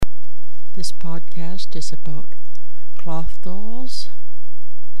This podcast is about cloth dolls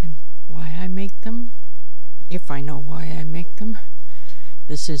and why I make them, if I know why I make them.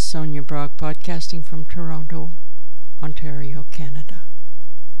 This is Sonia Brock podcasting from Toronto, Ontario, Canada.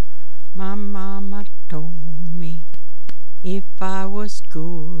 My mama told me if I was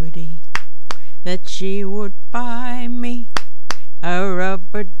goody that she would buy me a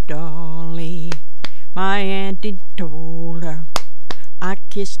rubber dolly. My auntie told her I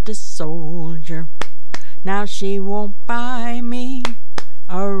kissed a soldier. Now she won't buy me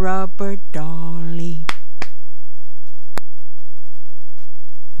a rubber dolly.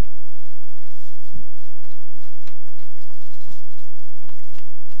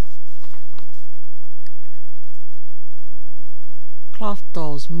 Cloth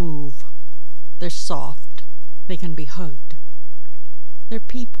dolls move. They're soft. They can be hugged. They're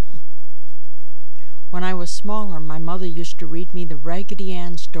people. When I was smaller, my mother used to read me the Raggedy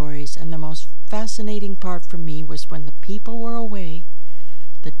Ann stories, and the most fascinating part for me was when the people were away,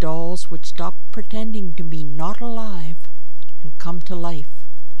 the dolls would stop pretending to be not alive and come to life.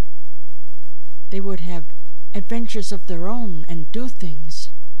 They would have adventures of their own and do things.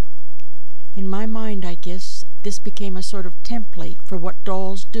 In my mind, I guess, this became a sort of template for what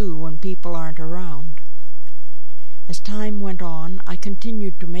dolls do when people aren't around. As time went on, I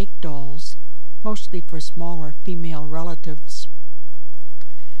continued to make dolls, mostly for smaller female relatives.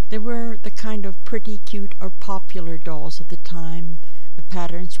 They were the kind of pretty, cute, or popular dolls at the time. The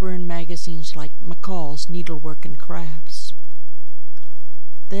patterns were in magazines like McCall's Needlework and Crafts.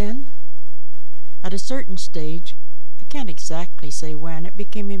 Then, at a certain stage, I can't exactly say when, it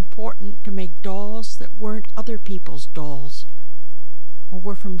became important to make dolls that weren't other people's dolls, or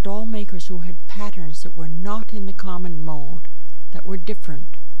were from doll makers who had patterns that were not in the common mold, that were different.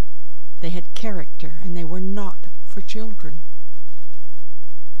 They had character, and they were not for children.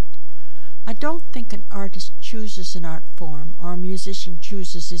 I don't think an artist chooses an art form, or a musician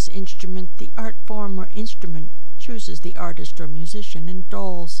chooses his instrument. The art form or instrument chooses the artist or musician, and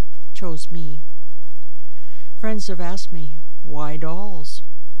dolls chose me. Friends have asked me, why dolls?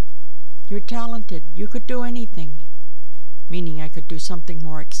 You're talented, you could do anything, meaning I could do something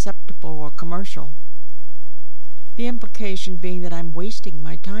more acceptable or commercial. The implication being that I'm wasting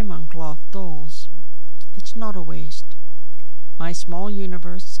my time on cloth dolls. It's not a waste. My small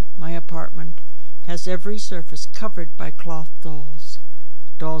universe, my apartment, has every surface covered by cloth dolls.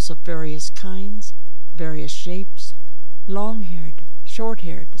 Dolls of various kinds, various shapes, long-haired,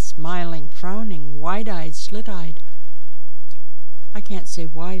 short-haired, smiling, frowning, wide-eyed, slit-eyed. I can't say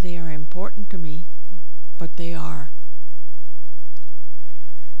why they are important to me, but they are.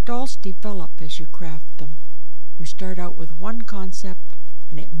 Dolls develop as you craft them. You start out with one concept,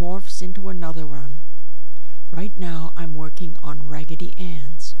 and it morphs into another one. Right now, I'm working on Raggedy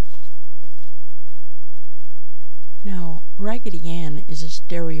Ann's. Now, Raggedy Ann is a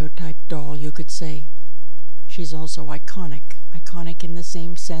stereotype doll, you could say. She's also iconic in the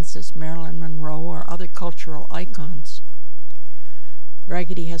same sense as Marilyn Monroe or other cultural icons.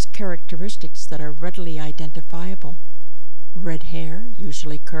 Raggedy has characteristics that are readily identifiable. Red hair,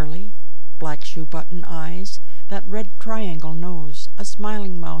 usually curly, black shoe button eyes, that red triangle nose, a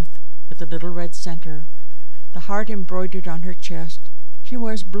smiling mouth with a little red center, the heart embroidered on her chest. She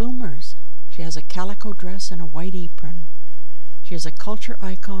wears bloomers. She has a calico dress and a white apron. She is a culture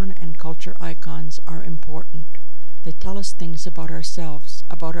icon, and culture icons are important. They tell us things about ourselves,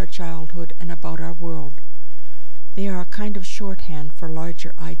 about our childhood, and about our world. They are a kind of shorthand for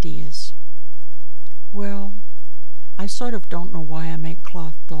larger ideas. Well, I sort of don't know why I make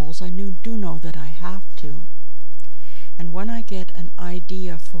cloth dolls. I do know that I have to. And when I get an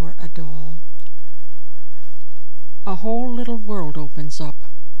idea for a doll, a whole little world opens up,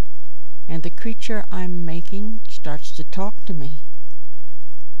 and the creature I'm making starts to talk to me,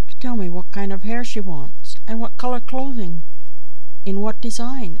 to tell me what kind of hair she wants, and what color clothing, in what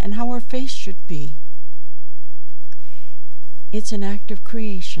design, and how her face should be. It's an act of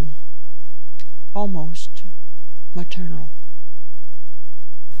creation, almost maternal.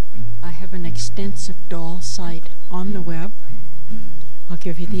 I have an extensive doll site on the web. I'll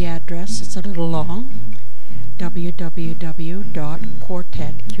give you the address. It's a little long.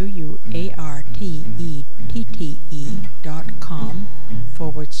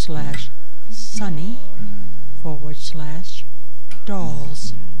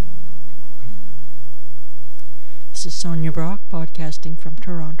 This is Sonia Brock podcasting from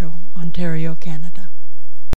Toronto, Ontario, Canada.